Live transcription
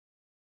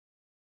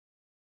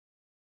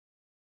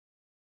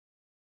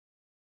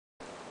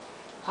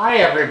Hi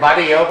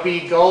everybody,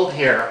 O.B. Gold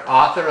here,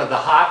 author of the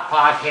Hot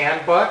Pot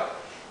Handbook.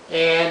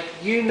 And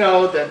you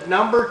know that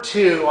number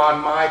 2 on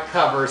my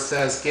cover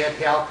says get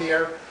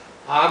healthier.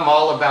 I'm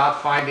all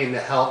about finding the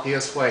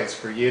healthiest ways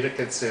for you to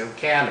consume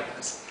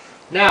cannabis.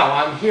 Now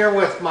I'm here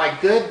with my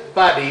good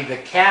buddy, the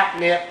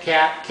catnip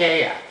cat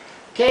Kea.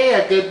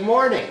 Kea, good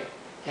morning.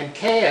 And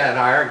Kea and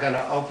I are going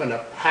to open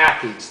a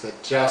package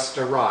that just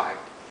arrived.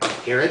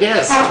 Here it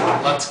is.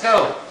 Let's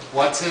go.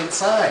 What's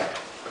inside?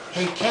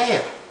 Hey Kea.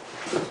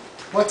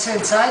 What's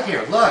inside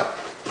here? Look.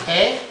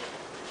 Hey?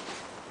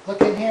 Look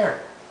in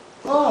here.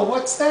 Oh,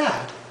 what's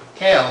that?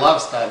 Kea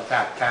loves to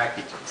unpack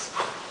packages.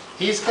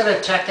 He's going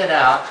to check it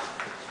out.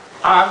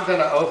 I'm going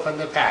to open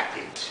the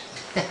package.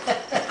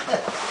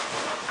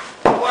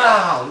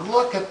 Wow,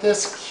 look at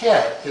this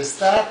kit. Is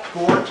that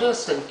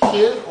gorgeous and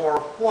cute or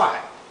what?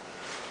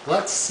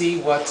 Let's see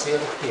what's in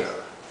here.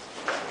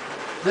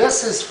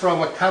 This is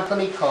from a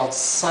company called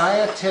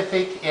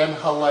Scientific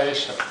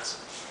Inhalations.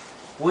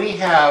 We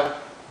have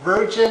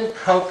virgin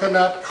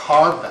coconut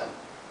carbon,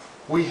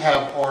 we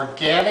have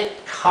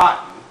organic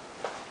cotton,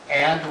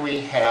 and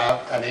we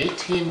have an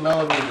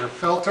 18mm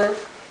filter.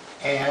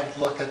 And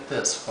look at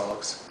this,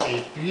 folks,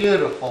 a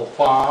beautiful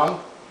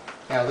bong.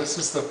 Now this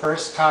is the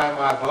first time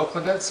I've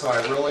opened it, so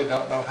I really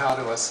don't know how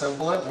to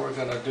assemble it. We're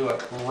going to do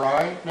it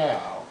right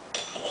now.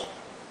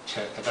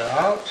 Check it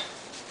out.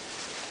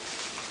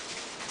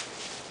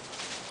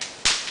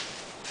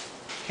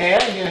 Okay,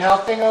 are you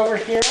helping over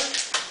here?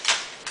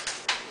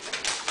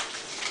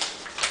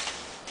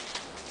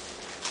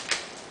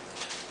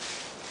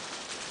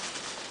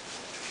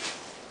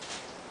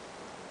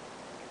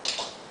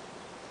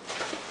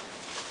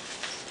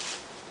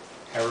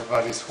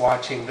 Everybody's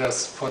watching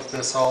this, put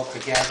this all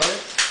together.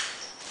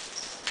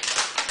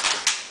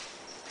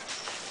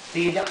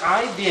 The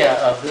idea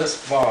of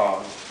this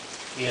bong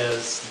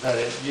is that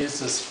it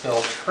uses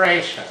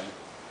filtration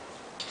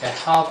to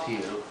help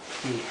you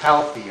be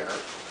healthier,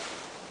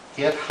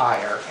 get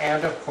higher,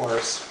 and of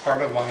course,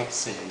 part of my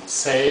scene,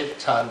 save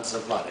tons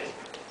of money.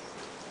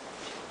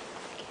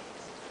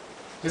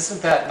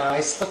 Isn't that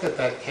nice? Look at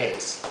that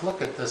case.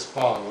 Look at this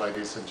bong,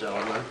 ladies and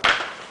gentlemen.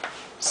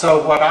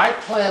 So what I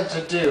plan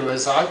to do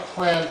is I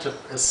plan to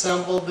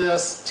assemble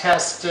this,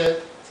 test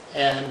it,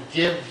 and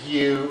give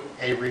you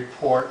a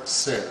report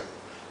soon.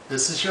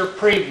 This is your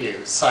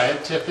preview,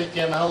 Scientific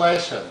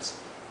Inhalations,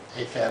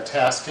 a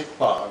fantastic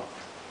bong.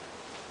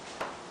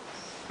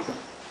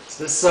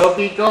 This is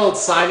O.B. Gold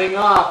signing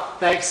off.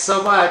 Thanks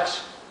so much.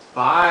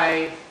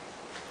 Bye.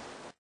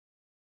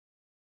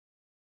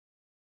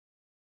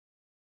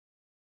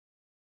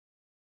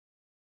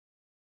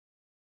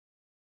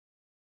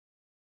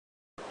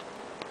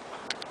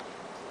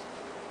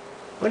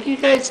 What are you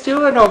guys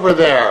doing over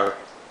there?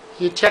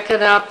 You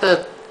checking out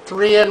the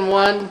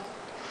 3-in-1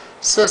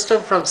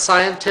 system from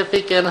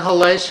Scientific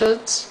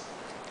Inhalations?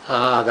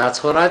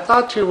 That's what I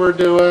thought you were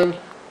doing.